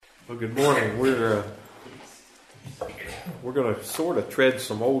Well, good morning. We're going to sort of tread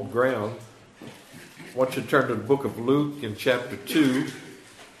some old ground. I want you to turn to the book of Luke in chapter 2.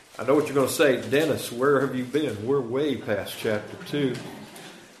 I know what you're going to say, Dennis, where have you been? We're way past chapter 2.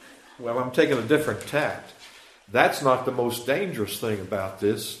 Well, I'm taking a different tact. That's not the most dangerous thing about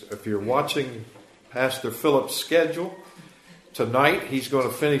this. If you're watching Pastor Philip's schedule, tonight he's going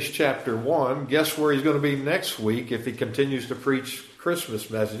to finish chapter 1. Guess where he's going to be next week if he continues to preach Christmas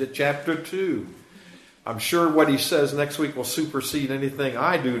message at chapter 2. I'm sure what he says next week will supersede anything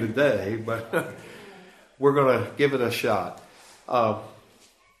I do today, but we're going to give it a shot. I've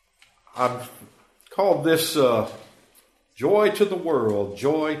called this Joy to the World,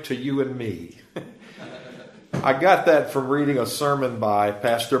 Joy to You and Me. I got that from reading a sermon by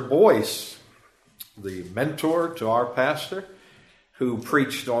Pastor Boyce, the mentor to our pastor, who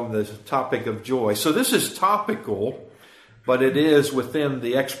preached on the topic of joy. So this is topical, but it is within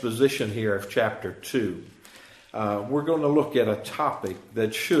the exposition here of chapter 2. We're going to look at a topic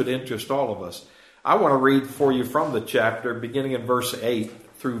that should interest all of us. I want to read for you from the chapter, beginning in verse 8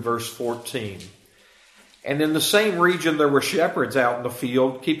 through verse 14. And in the same region there were shepherds out in the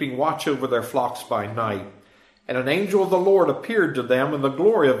field, keeping watch over their flocks by night. And an angel of the Lord appeared to them, and the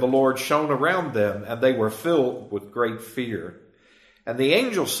glory of the Lord shone around them, and they were filled with great fear. And the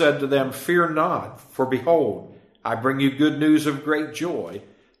angel said to them, "Fear not, for behold, I bring you good news of great joy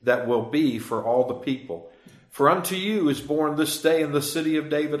that will be for all the people. For unto you is born this day in the city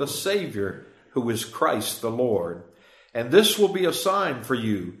of David a Savior, who is Christ the Lord. And this will be a sign for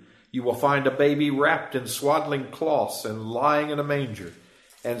you. You will find a baby wrapped in swaddling cloths and lying in a manger."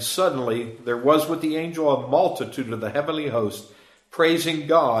 And suddenly there was with the angel a multitude of the heavenly host, praising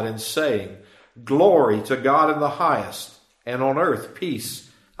God and saying, "Glory to God in the highest, and on earth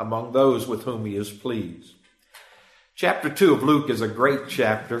peace among those with whom he is pleased." Chapter 2 of Luke is a great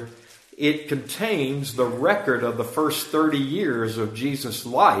chapter. It contains the record of the first 30 years of Jesus'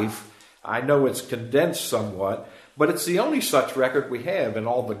 life. I know it's condensed somewhat, but it's the only such record we have in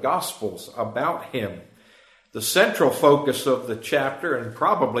all the Gospels about him. The central focus of the chapter, and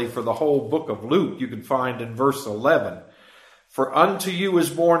probably for the whole book of Luke, you can find in verse 11. "For unto you is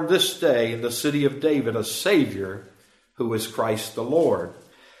born this day in the city of David a Savior, who is Christ the Lord."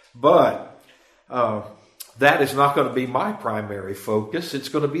 But that is not going to be my primary focus. It's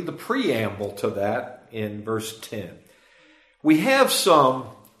going to be the preamble to that in verse 10. We have some,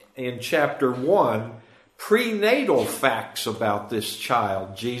 in chapter 1, prenatal facts about this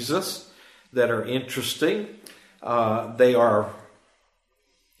child, Jesus, that are interesting. They are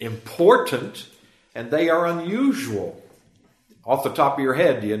important, and they are unusual. Off the top of your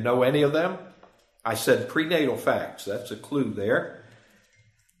head, do you know any of them? I said prenatal facts. That's a clue there.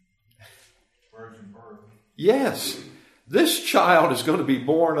 Virgin birth. Yes. This child is going to be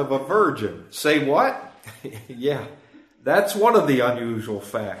born of a virgin. Say what? Yeah. That's one of the unusual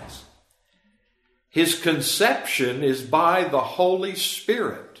facts. His conception is by the Holy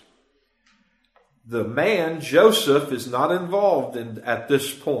Spirit. The man, Joseph, is not involved at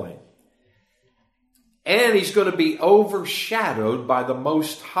this point. And he's going to be overshadowed by the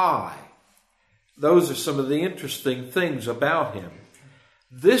Most High. Those are some of the interesting things about him.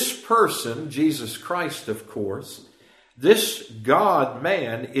 This person, Jesus Christ, of course, this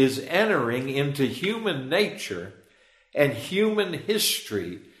God-man is entering into human nature and human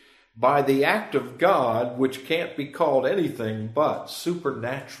history by the act of God, which can't be called anything but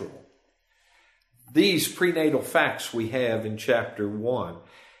supernatural. These prenatal facts we have in chapter 1.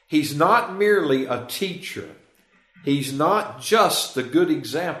 He's not merely a teacher. He's not just the good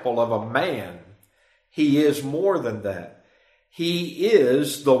example of a man. He is more than that. He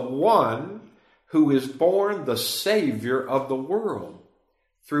is the one who is born the Savior of the world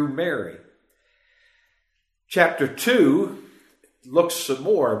through Mary. Chapter 2 looks some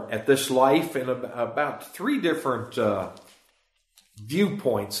more at this life in about 3 different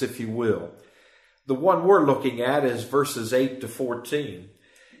viewpoints, if you will. The one we're looking at is verses 8 to 14.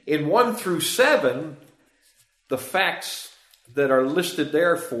 In 1 through 7, the facts that are listed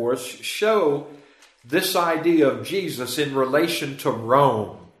there for us show this idea of Jesus in relation to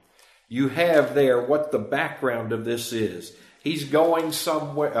Rome. You have there what the background of this is. He's going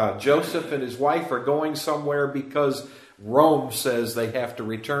somewhere. Joseph and his wife are going somewhere because Rome says they have to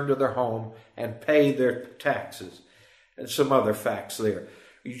return to their home and pay their taxes. And some other facts there.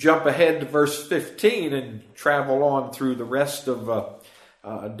 You jump ahead to verse 15 and travel on through the rest of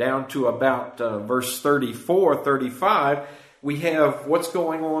down to about verse 34, 35. We have what's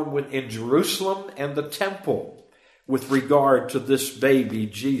going on in Jerusalem and the temple with regard to this baby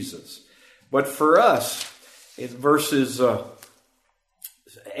Jesus. But for us, in verses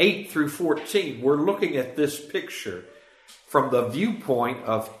 8 through 14, we're looking at this picture from the viewpoint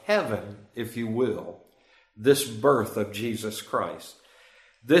of heaven, if you will, this birth of Jesus Christ,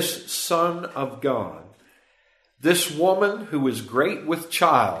 this Son of God, this woman who is great with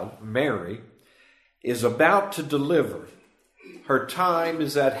child, Mary, is about to deliver. Her time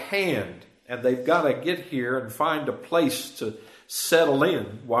is at hand, and they've got to get here and find a place to settle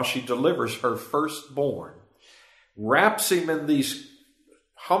in while she delivers her firstborn, wraps him in these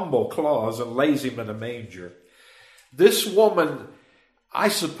humble cloths and lays him in a manger. This woman, I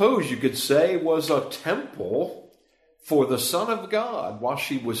suppose you could say, was a temple for the Son of God while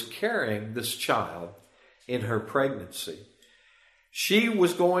she was carrying this child in her pregnancy. She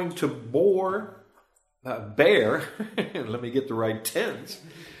was going to bear, let me get the right tense,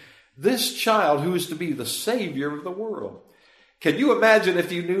 this child who is to be the Savior of the world. Can you imagine,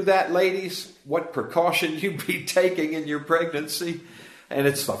 if you knew that, ladies, what precaution you'd be taking in your pregnancy? And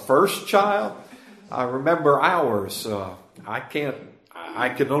it's the first child. I remember ours. I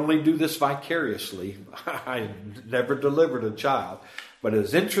can only do this vicariously. I never delivered a child. But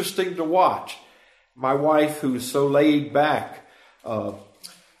it's interesting to watch. My wife, who's so laid back,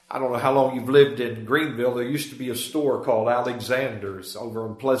 I don't know how long you've lived in Greenville. There used to be a store called Alexander's over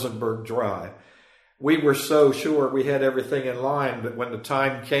on Pleasantburg Drive. We were so sure we had everything in line that when the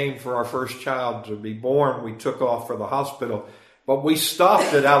time came for our first child to be born, we took off for the hospital. But we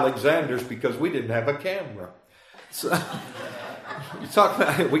stopped at Alexander's because we didn't have a camera. So you talk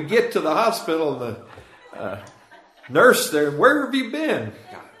about, we get to the hospital and the nurse there, where have you been?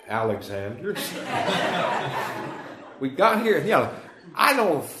 Alexander's. We got here. I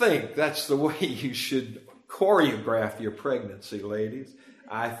don't think that's the way you should choreograph your pregnancy, ladies.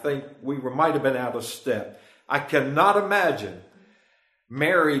 I think we might have been out of step. I cannot imagine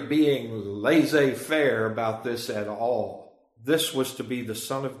Mary being laissez-faire about this at all. This was to be the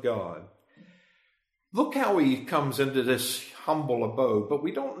Son of God. Look how he comes into this humble abode. But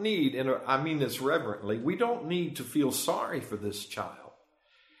we don't need, and I mean this reverently, we don't need to feel sorry for this child.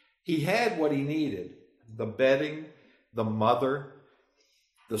 He had what he needed. The bedding, the mother,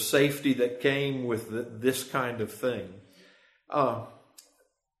 the safety that came with this kind of thing.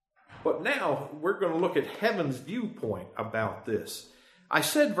 But now we're going to look at heaven's viewpoint about this. I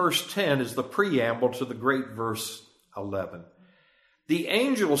said verse 10 is the preamble to the great verse 11. The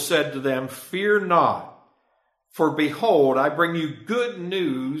angel said to them, "Fear not, for behold, I bring you good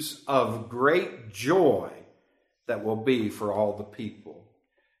news of great joy that will be for all the people."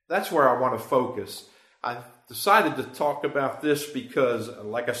 That's where I want to focus. I decided to talk about this because,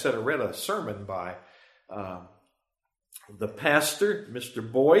 like I said, I read a sermon by the pastor, Mr.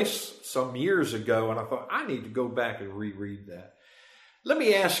 Boyce, some years ago, and I thought, I need to go back and reread that. Let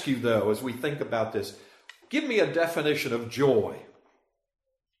me ask you, though, as we think about this, give me a definition of joy.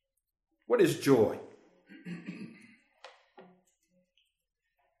 What is joy?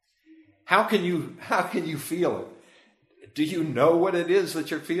 How can you feel it? Do you know what it is that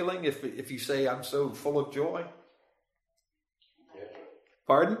you're feeling if you say, I'm so full of joy?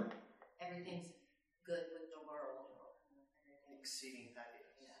 Pardon? Everything's good with the world. Exceeding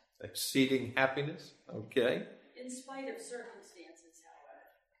happiness. Yeah. Exceeding happiness? Okay. In spite of circumstances,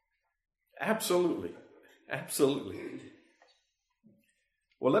 however. Absolutely. Absolutely.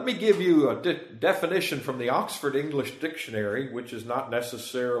 Well, let me give you a definition from the Oxford English Dictionary, which is not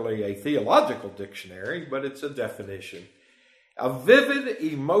necessarily a theological dictionary, but it's a definition. A vivid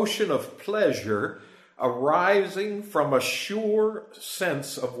emotion of pleasure arising from a sure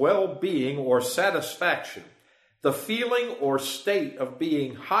sense of well-being or satisfaction, the feeling or state of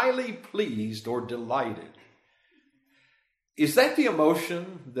being highly pleased or delighted. Is that the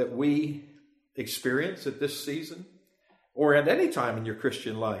emotion that we experience at this season? Or at any time in your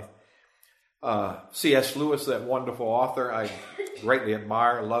Christian life? C.S. Lewis, that wonderful author, I greatly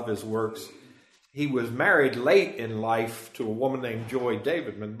admire, love his works. He was married late in life to a woman named Joy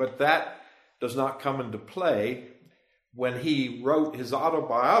Davidman, but that does not come into play. When he wrote his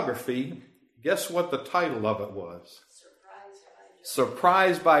autobiography, guess what the title of it was?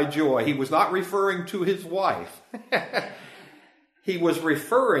 Surprised by Joy. He was not referring to his wife. He was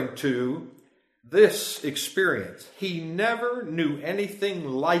referring to this experience. He never knew anything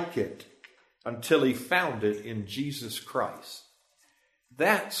like it until he found it in Jesus Christ.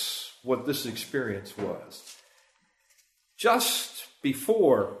 That's what this experience was. Just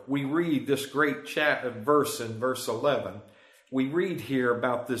before we read this great verse in verse 11, we read here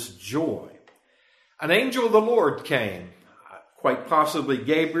about this joy. An angel of the Lord came, quite possibly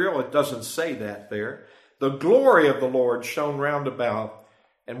Gabriel. It doesn't say that there. The glory of the Lord shone round about.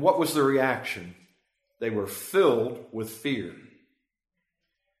 And what was the reaction? They were filled with fear.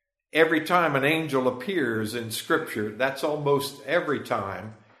 Every time an angel appears in Scripture, that's almost every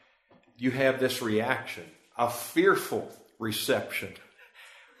time you have this reaction, a fearful reception.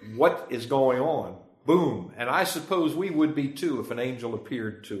 What is going on? Boom. And I suppose we would be too if an angel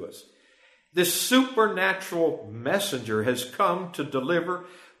appeared to us. This supernatural messenger has come to deliver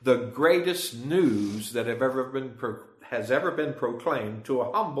the greatest news that has ever been proclaimed to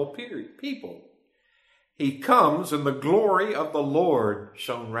a humble people. He comes in the glory of the Lord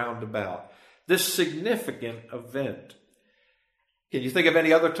shone round about. This significant event. Can you think of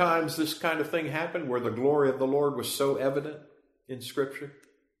any other times this kind of thing happened where the glory of the Lord was so evident in Scripture?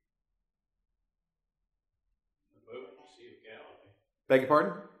 The boat in the Sea of Galilee. Beg your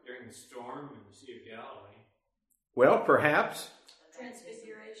pardon? During the storm in the Sea of Galilee. Well, perhaps.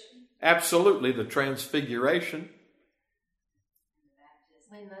 Transfiguration. Absolutely, the Transfiguration.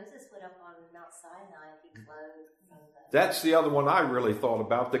 When Moses went up on Mount Sinai, he clothed from the... That's the other one I really thought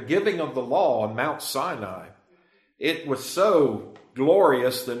about. The giving of the law on Mount Sinai. It was so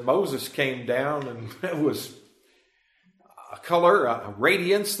glorious that Moses came down and it was a color, a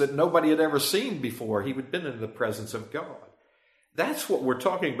radiance that nobody had ever seen before. He had been in the presence of God. That's what we're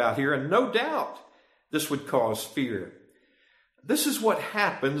talking about here, and no doubt this would cause fear. This is what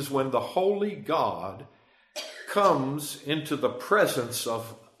happens when the holy God comes into the presence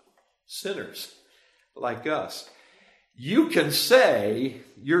of sinners like us. You can say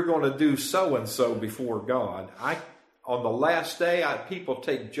you're going to do so-and-so before God. On the last day, people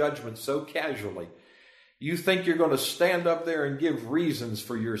take judgment so casually. You think you're going to stand up there and give reasons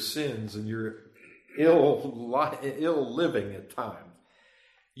for your sins and your ill living at times.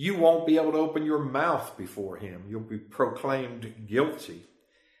 You won't be able to open your mouth before him. You'll be proclaimed guilty.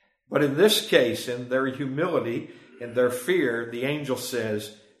 But in this case, in their humility and their fear, the angel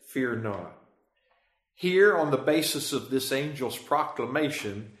says, fear not. Here, on the basis of this angel's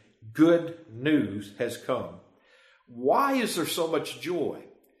proclamation, good news has come. Why is there so much joy?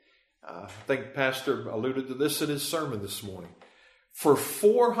 I think Pastor alluded to this in his sermon this morning. For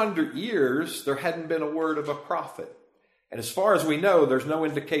 400 years, there hadn't been a word of a prophet. And as far as we know, there's no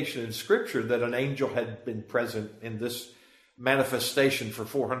indication in Scripture that an angel had been present in this manifestation for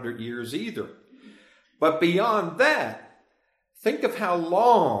 400 years either. But beyond that, think of how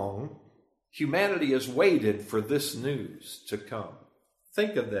long humanity has waited for this news to come.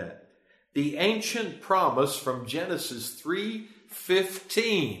 Think of that. The ancient promise from Genesis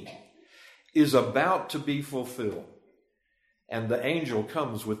 3:15 is about to be fulfilled. And the angel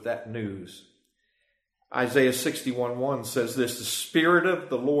comes with that news. Isaiah 61:1 says this, the Spirit of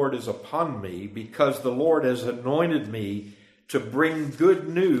the Lord is upon me because the Lord has anointed me to bring good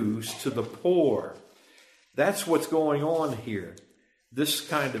news to the poor. That's what's going on here. This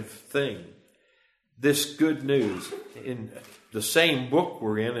kind of thing. This good news. In the same book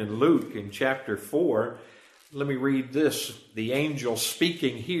we're in Luke, in chapter 4, let me read this. The angel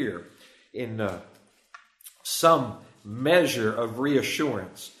speaking here in some measure of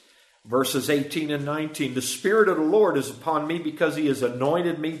reassurance. Verses 18 and 19, the Spirit of the Lord is upon me because he has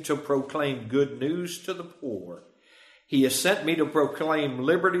anointed me to proclaim good news to the poor. He has sent me to proclaim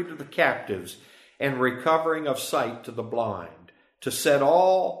liberty to the captives and recovering of sight to the blind, to set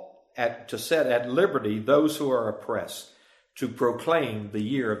at liberty those who are oppressed, to proclaim the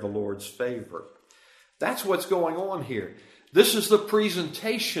year of the Lord's favor. That's what's going on here. This is the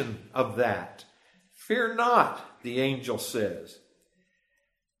presentation of that. Fear not, the angel says.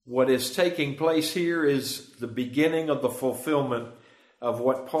 What is taking place here is the beginning of the fulfillment of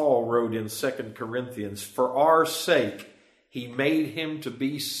what Paul wrote in 2 Corinthians. For our sake, he made him to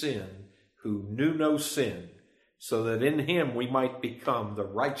be sin who knew no sin, so that in him we might become the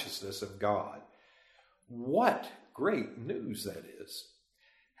righteousness of God. What great news that is.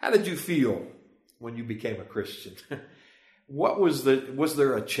 How did you feel when you became a Christian? Was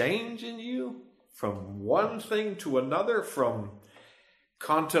there a change in you from one thing to another, from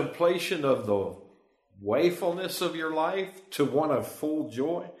contemplation of the wayfulness of your life to one of full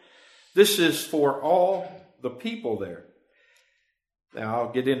joy? This is for all the people there. Now,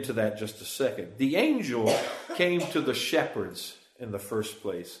 I'll get into that just a second. The angel came to the shepherds in the first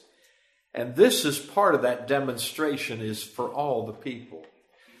place. And this is part of that demonstration, is for all the people.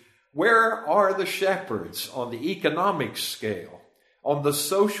 Where are the shepherds on the economic scale, on the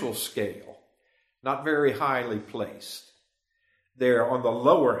social scale? Not very highly placed. They're on the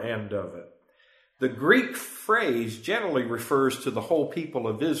lower end of it. The Greek phrase generally refers to the whole people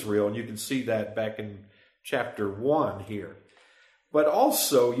of Israel, and you can see that back in chapter 1 here. But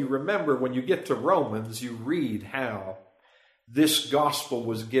also, you remember when you get to Romans, you read how this gospel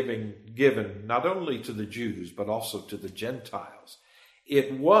was given not only to the Jews, but also to the Gentiles.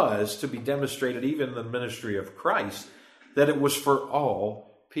 it was to be demonstrated even in the ministry of Christ, that it was for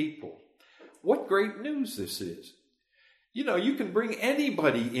all people. What great news this is. You know, you can bring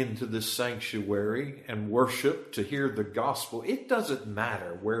anybody into this sanctuary and worship to hear the gospel. It doesn't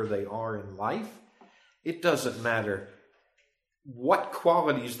matter where they are in life. It doesn't matter what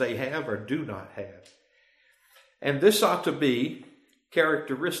qualities they have or do not have. And this ought to be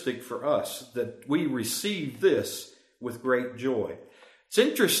characteristic for us, that we receive this with great joy. It's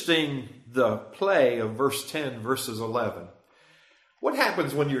interesting, the play of verse 10, verses 11. What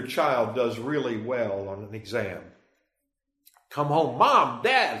happens when your child does really well on an exam? Come home, Mom,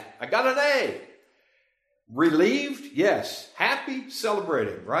 Dad, I got an A. Relieved? Yes. Happy?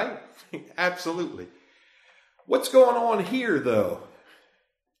 Celebrating, right? Absolutely. What's going on here, though?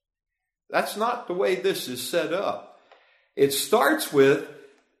 That's not the way this is set up. It starts with,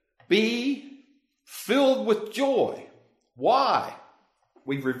 be filled with joy. Why?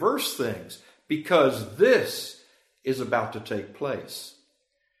 We reverse things. Because this is about to take place.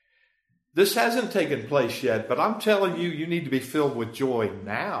 This hasn't taken place yet, but I'm telling you, you need to be filled with joy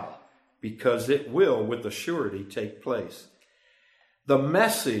now, because it will, with a surety, take place. The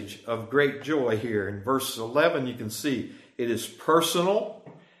message of great joy here in verse 11, you can see it is personal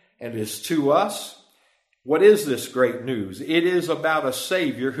and is to us. What is this great news? It is about a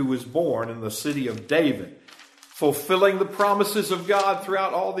Savior who was born in the city of David, fulfilling the promises of God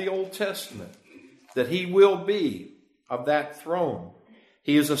throughout all the Old Testament, that he will be of that throne.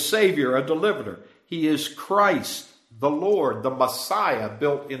 He is a Savior, a deliverer. He is Christ, the Lord, the Messiah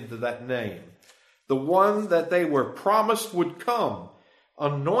built into that name. The one that they were promised would come,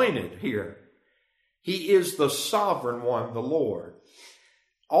 anointed here. He is the sovereign one, the Lord.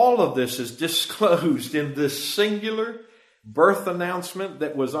 All of this is disclosed in this singular birth announcement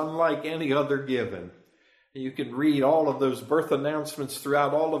that was unlike any other given. You can read all of those birth announcements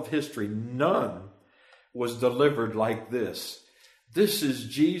throughout all of history. None was delivered like this. This is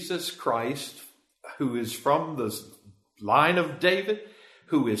Jesus Christ, who is from the line of David,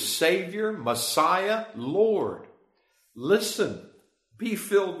 who is Savior, Messiah, Lord. Listen, be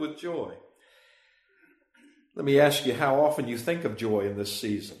filled with joy. Let me ask you how often you think of joy in this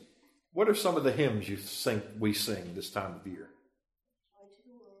season. What are some of the hymns we sing this time of year?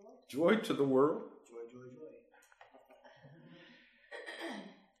 Joy to the world. Joy, joy, joy.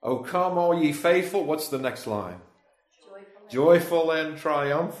 Oh, come all ye faithful. What's the next line? Joyful and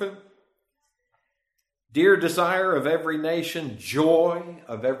triumphant. Dear desire of every nation, joy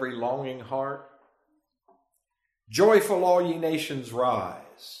of every longing heart. Joyful all ye nations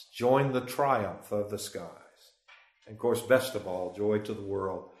rise, join the triumph of the skies. And of course, best of all, joy to the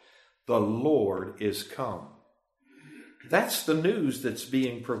world. The Lord is come. That's the news that's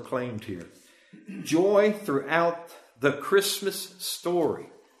being proclaimed here. Joy throughout the Christmas story,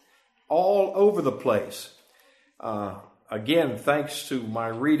 all over the place. Again, thanks to my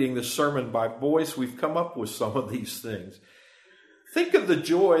reading the sermon by Boyce, we've come up with some of these things. Think of the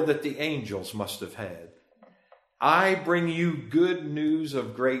joy that the angels must have had. I bring you good news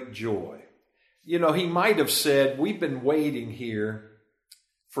of great joy. You know, he might have said, we've been waiting here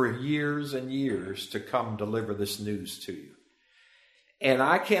for years and years to come deliver this news to you. And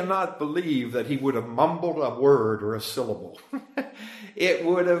I cannot believe that he would have mumbled a word or a syllable. It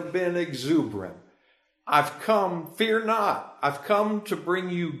would have been exuberant. I've come, fear not. I've come to bring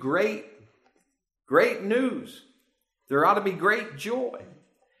you great news. There ought to be great joy.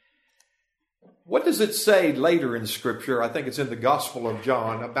 What does it say later in Scripture? I think it's in the Gospel of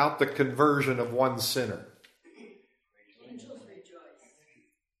John about the conversion of one sinner. Angels rejoice.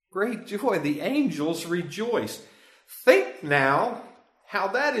 Great joy. The angels rejoice. Think now how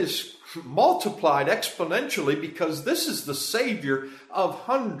that is multiplied exponentially, because this is the Savior of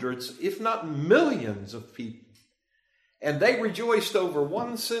hundreds, if not millions of people. And they rejoiced over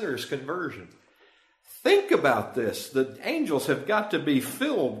one sinner's conversion. Think about this. The angels have got to be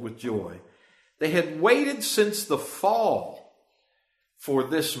filled with joy. They had waited since the fall for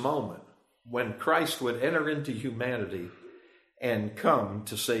this moment when Christ would enter into humanity and come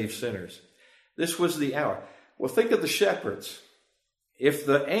to save sinners. This was the hour. Well, think of the shepherds. If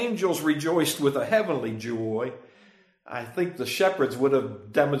the angels rejoiced with a heavenly joy, I think the shepherds would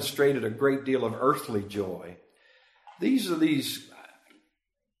have demonstrated a great deal of earthly joy. These are these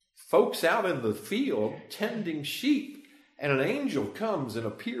folks out in the field tending sheep, and an angel comes and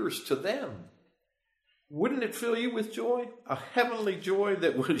appears to them. Wouldn't it fill you with joy? A heavenly joy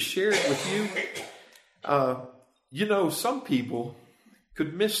that was shared with you? You know, some people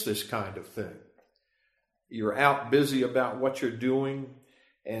could miss this kind of thing. You're out busy about what you're doing,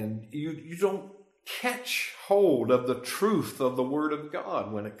 and you don't catch hold of the truth of the Word of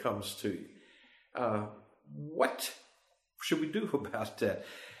God when it comes to you. What should we do about that?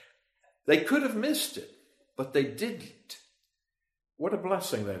 They could have missed it, but they didn't. What a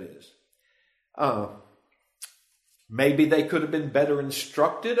blessing that is. Maybe they could have been better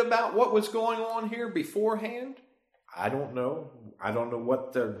instructed about what was going on here beforehand. I don't know. I don't know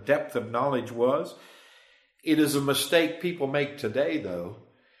what their depth of knowledge was. It is a mistake people make today, though.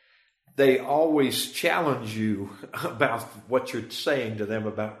 They always challenge you about what you're saying to them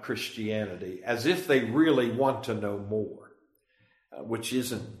about Christianity, as if they really want to know more, which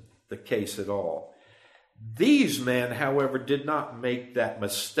isn't the case at all. These men, however, did not make that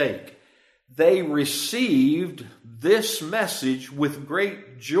mistake. They received this message with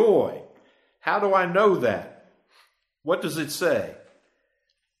great joy. How do I know that? What does it say?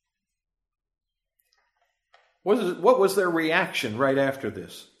 What was their reaction right after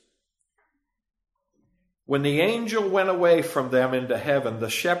this? When the angel went away from them into heaven, the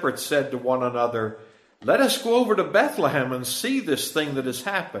shepherds said to one another, "Let us go over to Bethlehem and see this thing that has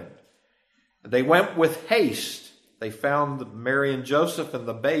happened." They went with haste. They found Mary and Joseph and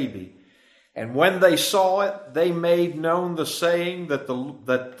the baby. And when they saw it, they made known the saying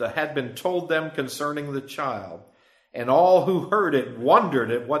that had been told them concerning the child. And all who heard it wondered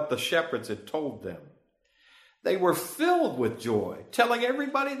at what the shepherds had told them. They were filled with joy, telling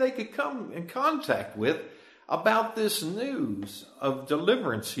everybody they could come in contact with about this news of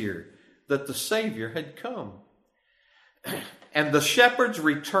deliverance here, that the Savior had come. And the shepherds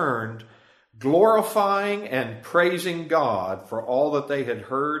returned, glorifying and praising God for all that they had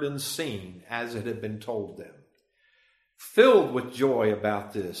heard and seen as it had been told them. Filled with joy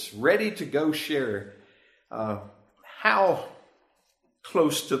about this, ready to go share. How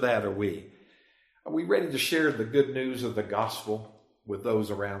close to that are we? Are we ready to share the good news of the gospel with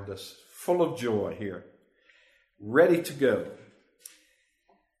those around us? Full of joy here. Ready to go.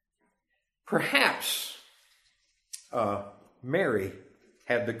 Perhaps Mary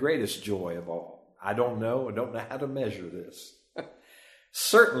had the greatest joy of all. I don't know. I don't know how to measure this.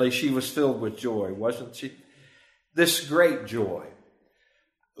 Certainly she was filled with joy, wasn't she? This great joy.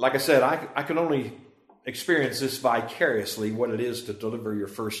 Like I said, I can only experience this vicariously, what it is to deliver your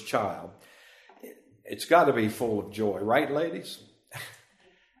first child. It's got to be full of joy, right, ladies?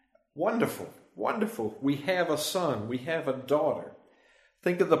 Wonderful, wonderful. We have a son. We have a daughter.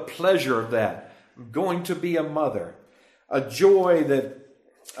 Think of the pleasure of that. I'm going to be a mother. A joy that,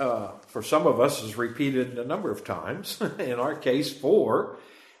 for some of us, is repeated a number of times. In our case, 4.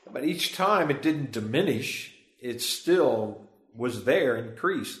 But each time it didn't diminish. It still was there,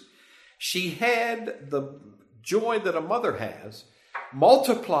 increased. She had the joy that a mother has,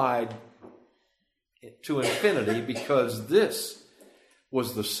 multiplied to infinity, because this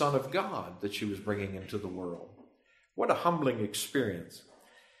was the Son of God that she was bringing into the world. What a humbling experience.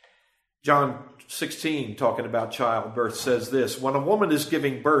 John 16, talking about childbirth, says this: "When a woman is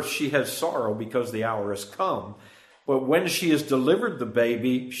giving birth, she has sorrow because the hour has come. But when she has delivered the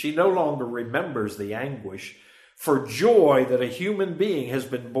baby, she no longer remembers the anguish for joy that a human being has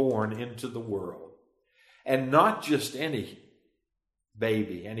been born into the world." And not just any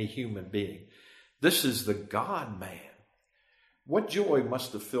baby, any human being. This is the God-man. What joy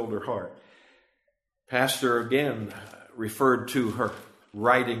must have filled her heart. Pastor again referred to her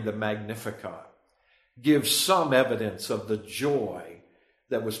writing the Magnificat. Gives some evidence of the joy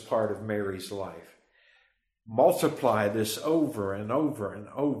that was part of Mary's life. Multiply this over and over and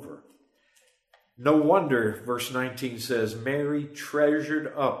over. No wonder, verse 19 says, Mary treasured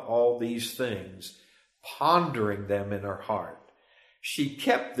up all these things, pondering them in her heart. She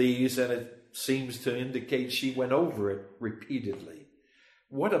kept these, and it seems to indicate she went over it repeatedly.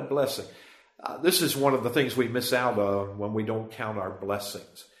 What a blessing. This is one of the things we miss out on when we don't count our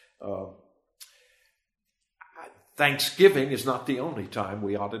blessings. Thanksgiving is not the only time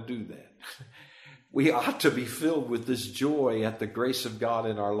we ought to do that. We ought to be filled with this joy at the grace of God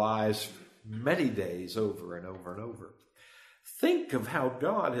in our lives many days over and over and over. Think of how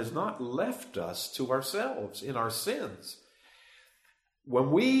God has not left us to ourselves in our sins.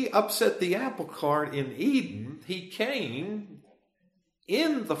 When we upset the apple cart in Eden, he came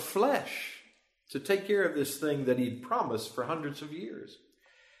in the flesh to take care of this thing that he'd promised for hundreds of years.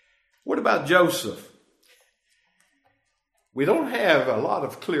 What about Joseph? We don't have a lot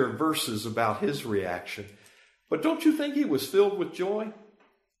of clear verses about his reaction, but don't you think he was filled with joy?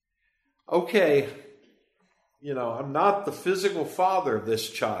 Okay, I'm not the physical father of this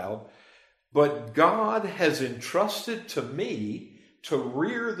child, but God has entrusted to me to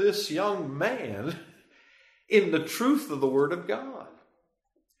rear this young man in the truth of the Word of God.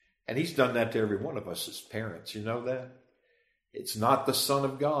 And he's done that to every one of us as parents. You know that? It's not the son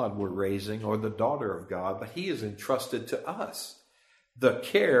of God we're raising or the daughter of God, but he is entrusted to us the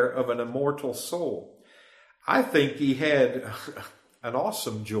care of an immortal soul. I think he had an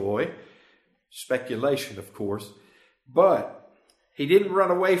awesome joy, speculation of course, but he didn't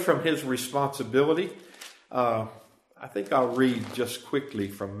run away from his responsibility. I think I'll read just quickly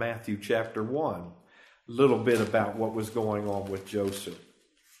from Matthew chapter 1, a little bit about what was going on with Joseph.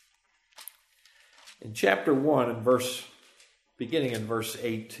 In chapter 1, beginning in verse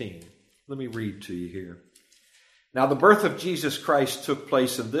 18, let me read to you here. Now the birth of Jesus Christ took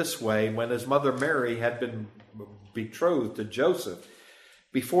place in this way when his mother Mary had been betrothed to Joseph.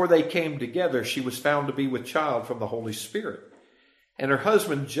 Before they came together, she was found to be with child from the Holy Spirit. And her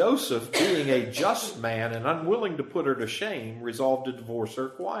husband Joseph, being a just man and unwilling to put her to shame, resolved to divorce her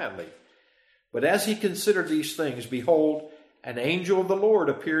quietly. But as he considered these things, behold, an angel of the Lord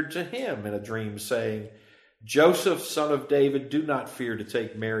appeared to him in a dream, saying, Joseph, son of David, do not fear to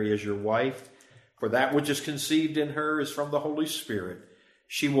take Mary as your wife, for that which is conceived in her is from the Holy Spirit.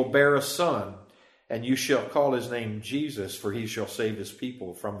 She will bear a son, and you shall call his name Jesus, for he shall save his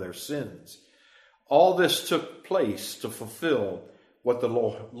people from their sins. All this took place to fulfill what the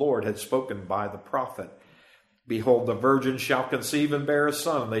Lord had spoken by the prophet. Behold, the virgin shall conceive and bear a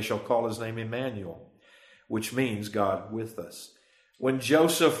son, and they shall call his name Emmanuel, which means God with us. When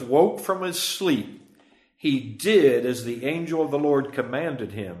Joseph woke from his sleep, he did as the angel of the Lord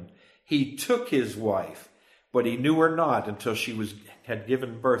commanded him. He took his wife, but he knew her not until she had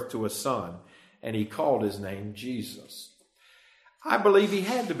given birth to a son, and he called his name Jesus. I believe he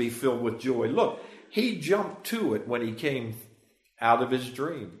had to be filled with joy. Look, he jumped to it when he came out of his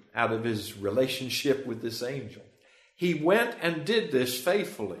dream, out of his relationship with this angel. He went and did this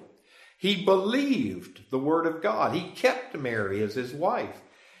faithfully. He believed the word of God. He kept Mary as his wife.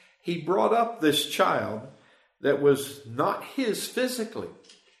 He brought up this child that was not his physically.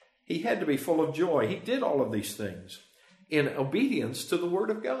 He had to be full of joy. He did all of these things in obedience to the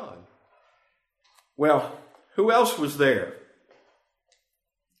word of God. Well, who else was there?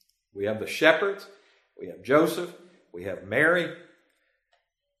 We have the shepherds. We have Joseph. We have Mary.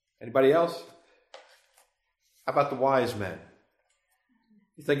 Anybody else? How about the wise men?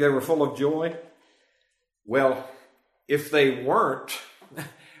 You think they were full of joy? Well, if they weren't,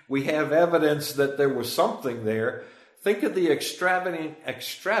 we have evidence that there was something there. Think of the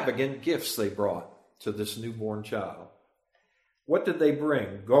extravagant gifts they brought to this newborn child. What did they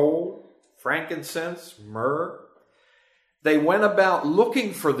bring? Gold, frankincense, myrrh. They went about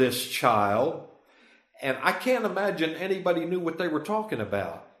looking for this child, and I can't imagine anybody knew what they were talking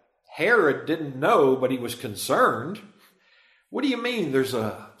about. Herod didn't know, but he was concerned. What do you mean there's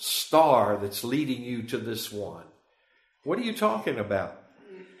a star that's leading you to this one? What are you talking about?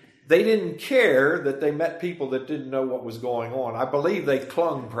 They didn't care that they met people that didn't know what was going on. I believe they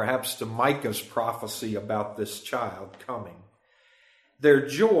clung perhaps to Micah's prophecy about this child coming. Their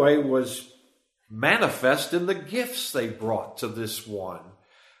joy was manifest in the gifts they brought to this one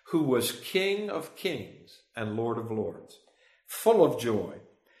who was King of Kings and Lord of Lords, full of joy.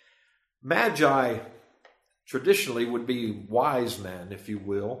 Magi traditionally would be wise men, if you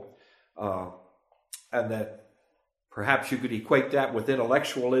will, and that perhaps you could equate that with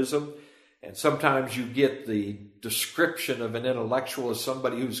intellectualism. And sometimes you get the description of an intellectual as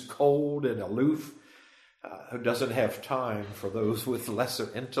somebody who's cold and aloof, who doesn't have time for those with lesser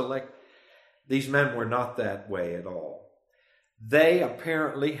intellect. These men were not that way at all. They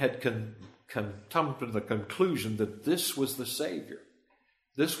apparently had come to the conclusion that this was the Savior.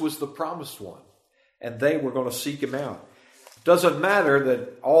 This was the promised one. And they were going to seek him out. Doesn't matter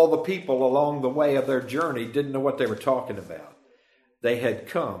that all the people along the way of their journey didn't know what they were talking about. They had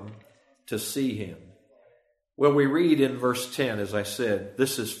come to see him. Well, we read in verse 10, as I said,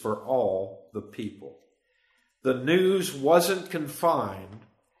 this is for all the people. The news wasn't confined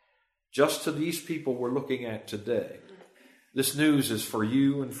just to these people we're looking at today. This news is for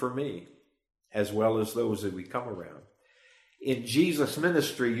you and for me, as well as those that we come around. In Jesus'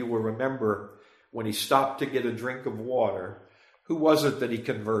 ministry, you will remember when he stopped to get a drink of water, who was it that he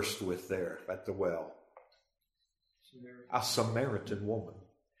conversed with there at the well? A Samaritan woman.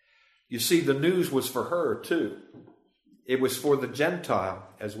 You see, the news was for her too. It was for the Gentile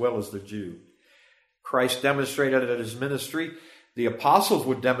as well as the Jew. Christ demonstrated it in his ministry. The apostles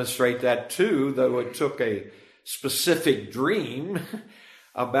would demonstrate that too, though it took a specific dream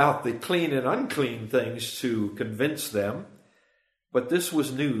about the clean and unclean things to convince them. But this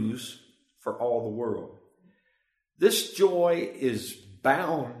was news for all the world. This joy is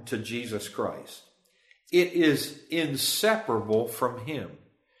bound to Jesus Christ. It is inseparable from him.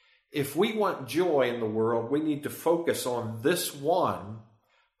 If we want joy in the world, we need to focus on this one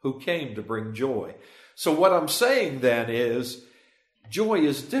who came to bring joy. So what I'm saying then is, joy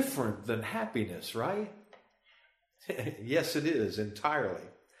is different than happiness, right? Yes, it is, entirely.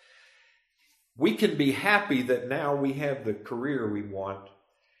 We can be happy that now we have the career we want.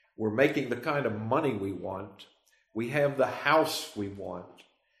 We're making the kind of money we want. We have the house we want.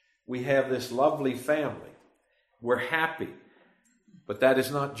 We have this lovely family. We're happy. But that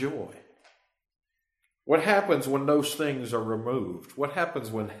is not joy. What happens when those things are removed? What happens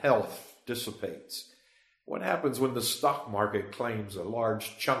when health dissipates? What happens when the stock market claims a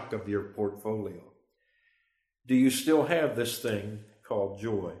large chunk of your portfolio? Do you still have this thing called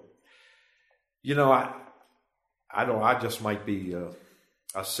joy? You know, I just might be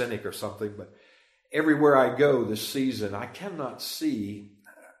a cynic or something, but everywhere I go this season, I cannot see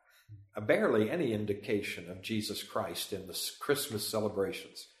barely any indication of Jesus Christ in the Christmas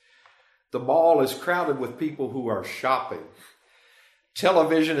celebrations. The mall is crowded with people who are shopping.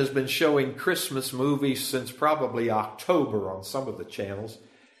 Television has been showing Christmas movies since probably October on some of the channels.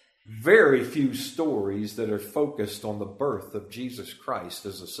 Very few stories that are focused on the birth of Jesus Christ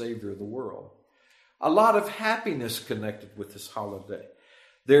as the Savior of the world. A lot of happiness connected with this holiday.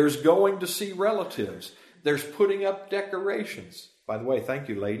 There's going to see relatives. There's putting up decorations. By the way, thank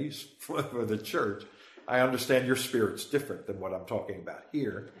you, ladies, for the church. I understand your spirit's different than what I'm talking about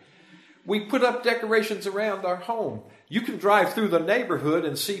here. We put up decorations around our home. You can drive through the neighborhood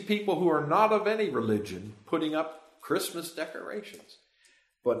and see people who are not of any religion putting up Christmas decorations.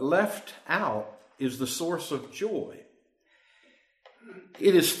 But left out is the source of joy.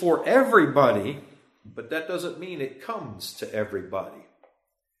 It is for everybody, but that doesn't mean it comes to everybody.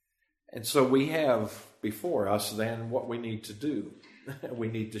 And so we have before us then what we need to do. We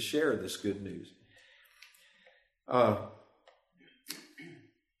need to share this good news. A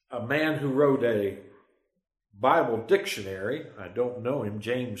man who wrote a Bible dictionary, I don't know him,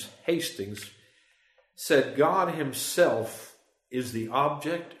 James Hastings, said God himself is the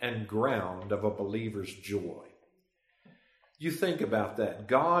object and ground of a believer's joy. You think about that.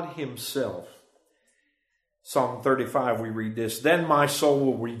 God himself. Psalm 35, we read this, "Then my soul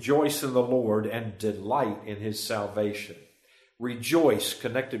will rejoice in the Lord and delight in his salvation." Rejoice,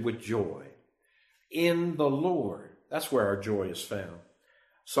 connected with joy. In the Lord. That's where our joy is found.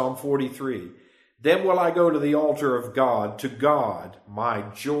 Psalm 43, "Then will I go to the altar of God, to God, my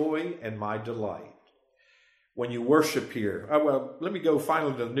joy and my delight." When you worship here, let me go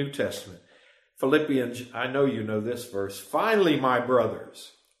finally to the New Testament. Philippians, I know you know this verse. "Finally, my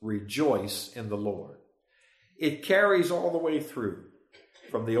brothers, rejoice in the Lord." It carries all the way through,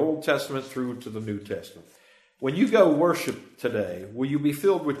 from the Old Testament through to the New Testament. When you go worship today, will you be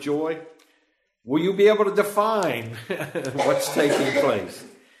filled with joy? Will you be able to define what's taking place?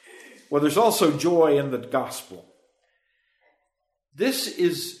 Well, there's also joy in the gospel. This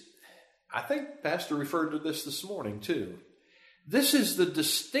is, I think Pastor referred to this morning too. This is the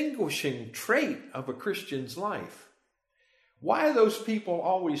distinguishing trait of a Christian's life. Why are those people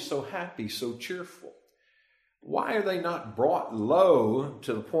always so happy, so cheerful? Why are they not brought low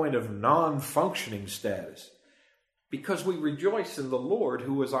to the point of non-functioning status? Because we rejoice in the Lord,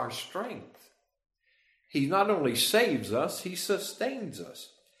 who is our strength. He not only saves us, he sustains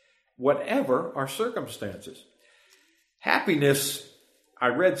us, whatever our circumstances. Happiness, I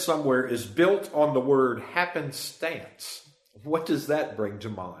read somewhere, is built on the word happenstance. What does that bring to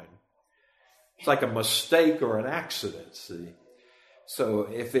mind? It's like a mistake or an accident, see? So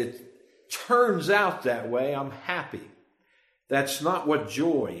if it turns out that way, I'm happy. That's not what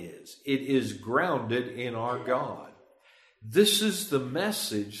joy is. It is grounded in our God. This is the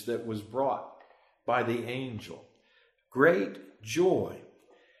message that was brought by the angel. Great joy.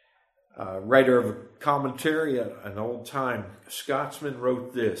 Writer of a commentary, an old-time Scotsman,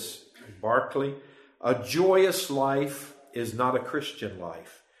 wrote this, Barclay, "A joyous life is not a Christian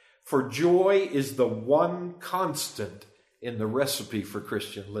life, for joy is the one constant in the recipe for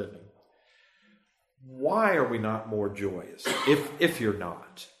Christian living." Why are we not more joyous, if you're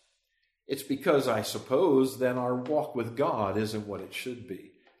not? It's because, I suppose, then our walk with God isn't what it should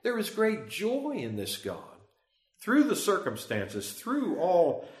be. There is great joy in this God, through the circumstances, through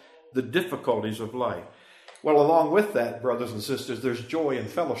all the difficulties of life. Well, along with that, brothers and sisters, there's joy in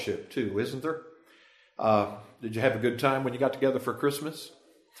fellowship too, isn't there? Did you have a good time when you got together for Christmas?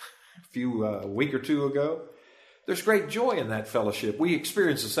 A week or two ago? There's great joy in that fellowship. We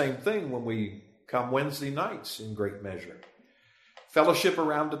experience the same thing when we come Wednesday nights in great measure. Fellowship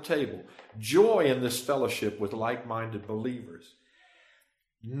around the table. Joy in this fellowship with like-minded believers.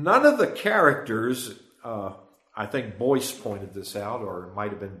 None of the characters I think Boyce pointed this out, or it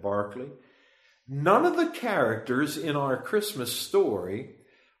might have been Barclay. None of the characters in our Christmas story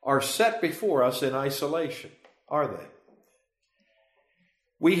are set before us in isolation, are they?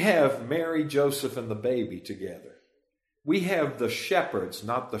 We have Mary, Joseph, and the baby together. We have the shepherds,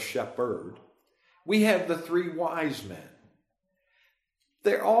 not the shepherd. We have the three wise men.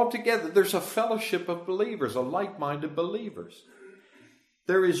 They're all together. There's a fellowship of believers, a like-minded believers.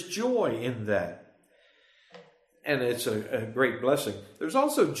 There is joy in that. And it's a great blessing. There's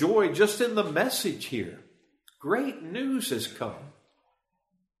also joy just in the message here. Great news has come.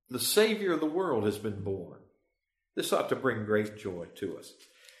 The Savior of the world has been born. This ought to bring great joy to us.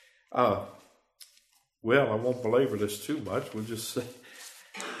 Well, I won't belabor this too much. We'll just say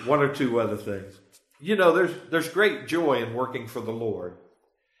one or two other things. You know, there's great joy in working for the Lord.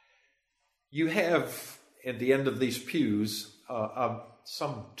 You have, at the end of these pews,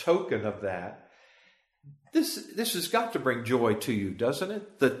 some token of that. This has got to bring joy to you, doesn't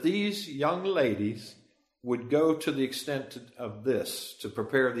it? That these young ladies would go to the extent of this, to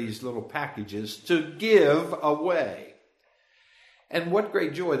prepare these little packages to give away. And what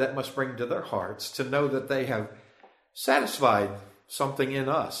great joy that must bring to their hearts to know that they have satisfied something in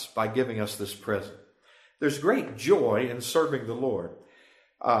us by giving us this present. There's great joy in serving the Lord.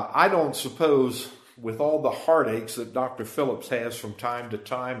 I don't suppose, with all the heartaches that Dr. Phillips has from time to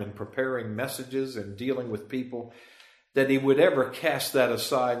time in preparing messages and dealing with people, that he would ever cast that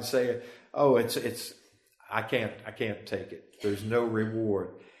aside and say, "Oh, I can't take it. There's no reward."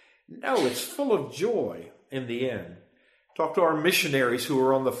 No, it's full of joy in the end. Talk to our missionaries who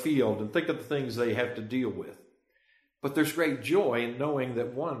are on the field and think of the things they have to deal with. But there's great joy in knowing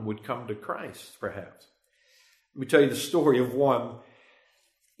that one would come to Christ, perhaps. Let me tell you the story of one.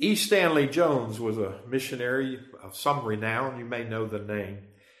 E. Stanley Jones was a missionary of some renown. You may know the name.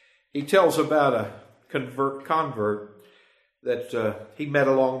 He tells about a convert that he met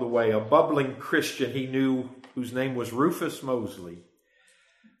along the way, a bubbling Christian he knew whose name was Rufus Mosley.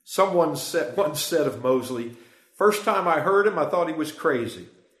 Someone once said of Mosley, "First time I heard him, I thought he was crazy.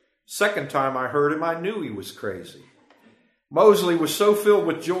 Second time I heard him, I knew he was crazy." Mosley was so filled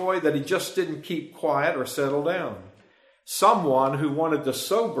with joy that he just didn't keep quiet or settle down. Someone who wanted to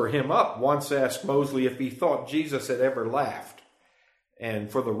sober him up once asked Mosley if he thought Jesus had ever laughed.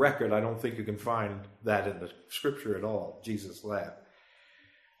 And for the record, I don't think you can find that in the scripture at all, Jesus laughed.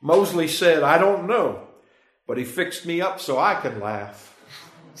 Mosley said, "I don't know, but he fixed me up so I can laugh."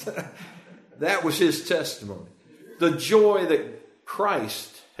 That was his testimony. The joy that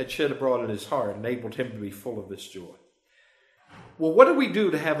Christ had shed abroad in his heart enabled him to be full of this joy. Well, what do we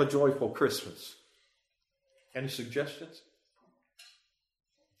do to have a joyful Christmas? Any suggestions?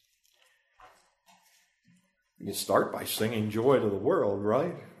 You can start by singing Joy to the World,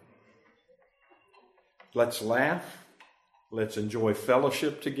 right? Let's laugh. Let's enjoy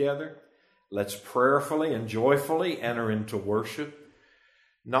fellowship together. Let's prayerfully and joyfully enter into worship.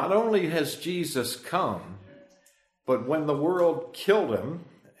 Not only has Jesus come, but when the world killed him,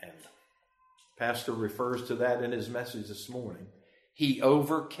 and Pastor refers to that in his message this morning, he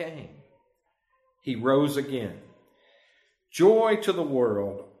overcame. He rose again. Joy to the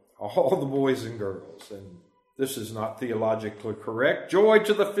world, all the boys and girls. And this is not theologically correct. Joy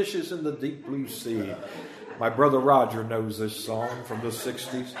to the fishes in the deep blue sea. My brother Roger knows this song from the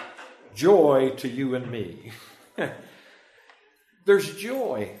 60s. Joy to you and me. There's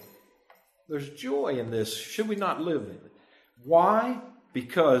joy. There's joy in this. Should we not live in it? Why?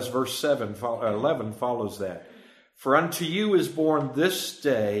 Because verse 11 follows that. For unto you is born this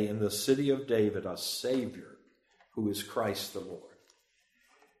day in the city of David a Savior, who is Christ the Lord.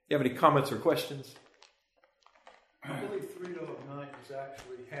 You have any comments or questions? I believe Frito of Night is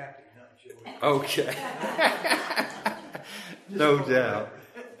actually happy, not joy. Okay. No doubt.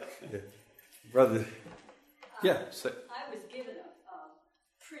 Yeah. Brother. Yeah. I was given a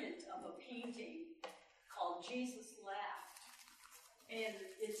print of a painting called Jesus Laughed. And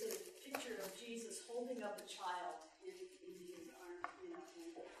it's a picture of Jesus holding up a child in his arms,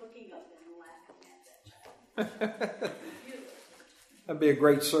 and looking up and laughing at that child. That'd be a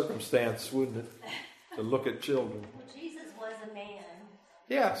great circumstance, wouldn't it? To look at children. Well, Jesus was a man.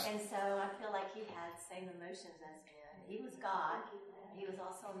 Yes. And so I feel like he had the same emotions as man. He was God. He was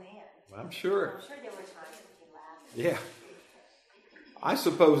also a man. I'm sure. I'm sure there were times that he laughed. Yeah. I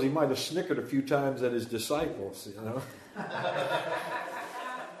suppose he might have snickered a few times at his disciples,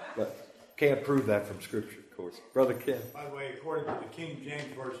 But can't prove that from Scripture, of course. Brother Ken. By the way, according to the King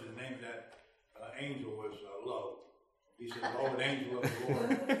James Version, the name of that angel was Lo. He said, "Oh, an angel of the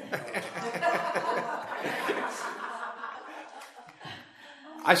Lord."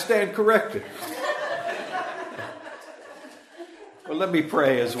 I stand corrected. let me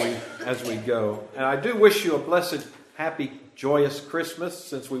pray as we go. And I do wish you a blessed, happy, joyous Christmas,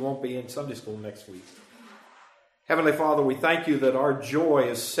 since we won't be in Sunday school next week. Heavenly Father, we thank you that our joy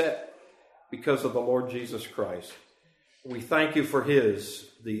is set because of the Lord Jesus Christ. We thank you for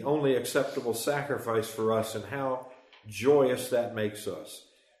his, the only acceptable sacrifice for us, and how joyous that makes us.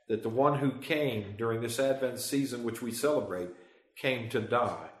 That the one who came during this Advent season which we celebrate came to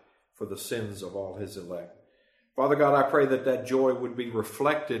die for the sins of all his elect. Father God, I pray that that joy would be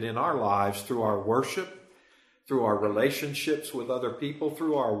reflected in our lives through our worship, through our relationships with other people,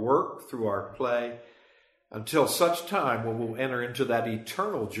 through our work, through our play, until such time when we'll enter into that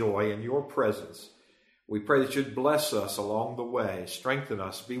eternal joy in your presence. We pray that you'd bless us along the way, strengthen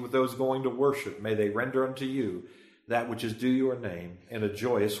us, be with those going to worship. May they render unto you that which is due your name in a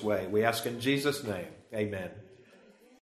joyous way. We ask in Jesus' name, amen.